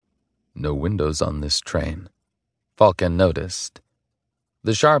No windows on this train, Falken noticed.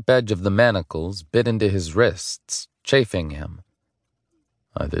 The sharp edge of the manacles bit into his wrists, chafing him.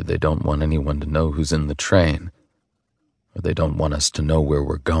 Either they don't want anyone to know who's in the train, or they don't want us to know where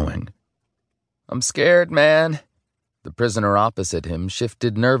we're going. I'm scared, man. The prisoner opposite him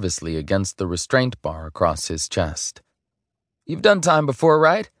shifted nervously against the restraint bar across his chest. You've done time before,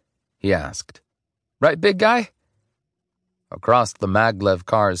 right? He asked. Right, big guy? Across the maglev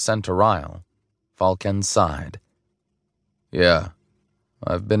car's center aisle, Falken sighed. Yeah,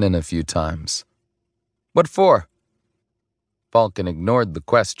 I've been in a few times. What for? Falken ignored the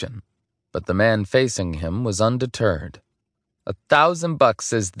question, but the man facing him was undeterred. $1,000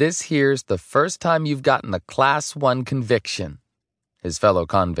 says this here's the first time you've gotten a Class 1 conviction, his fellow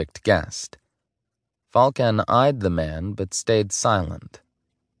convict guessed. Falken eyed the man but stayed silent.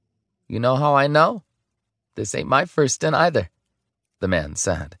 You know how I know? This ain't my first stint either, the man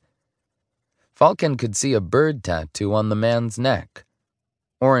said. Falken could see a bird tattoo on the man's neck,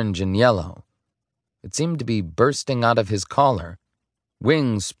 orange and yellow. It seemed to be bursting out of his collar,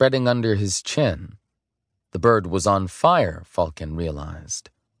 wings spreading under his chin. The bird was on fire, Falken realized.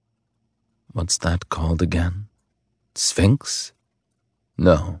 What's that called again? Sphinx?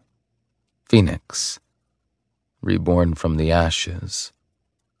 No. Phoenix. Reborn from the ashes.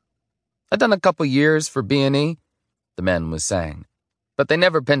 I've done a couple years for B&E, the man was saying, but they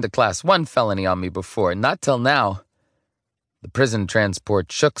never pinned a Class 1 felony on me before, not till now. The prison transport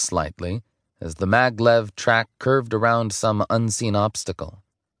shook slightly as the maglev track curved around some unseen obstacle.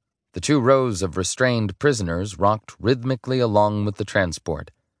 The 2 rows of restrained prisoners rocked rhythmically along with the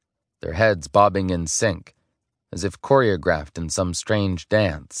transport, their heads bobbing in sync, as if choreographed in some strange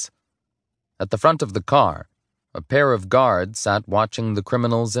dance. At the front of the car, a pair of guards sat watching the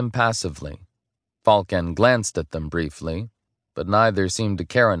criminals impassively. Falken glanced at them briefly, but neither seemed to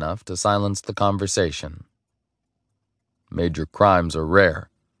care enough to silence the conversation. Major crimes are rare,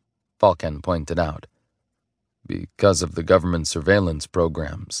 Falken pointed out, because of the government surveillance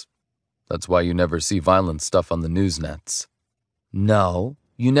programs. That's why you never see violent stuff on the news nets. No,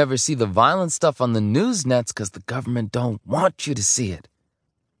 you never see the violent stuff on the news nets because the government don't want you to see it.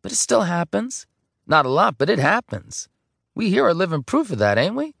 But it still happens. Not a lot, but it happens. We here are living proof of that,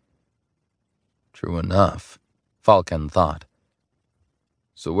 ain't we? True enough, Falken thought.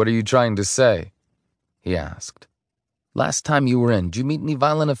 So what are you trying to say? He asked. Last time you were in, did you meet any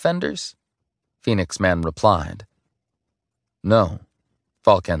violent offenders? Phoenix Man replied. No,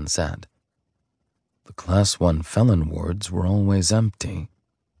 Falken said. The Class 1 felon wards were always empty.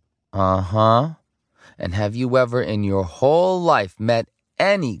 Uh-huh. And have you ever in your whole life met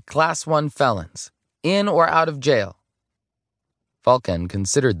any Class 1 felons, in or out of jail? Falken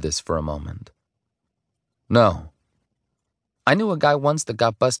considered this for a moment. No. I knew a guy once that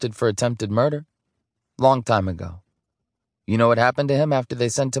got busted for attempted murder. Long time ago. You know what happened to him after they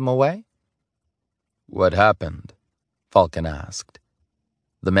sent him away? What happened? Falken asked.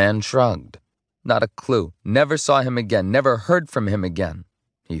 The man shrugged. Not a clue. Never saw him again. Never heard from him again,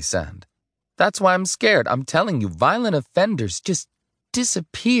 he said. That's why I'm scared. I'm telling you, violent offenders just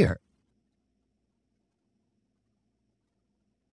disappear.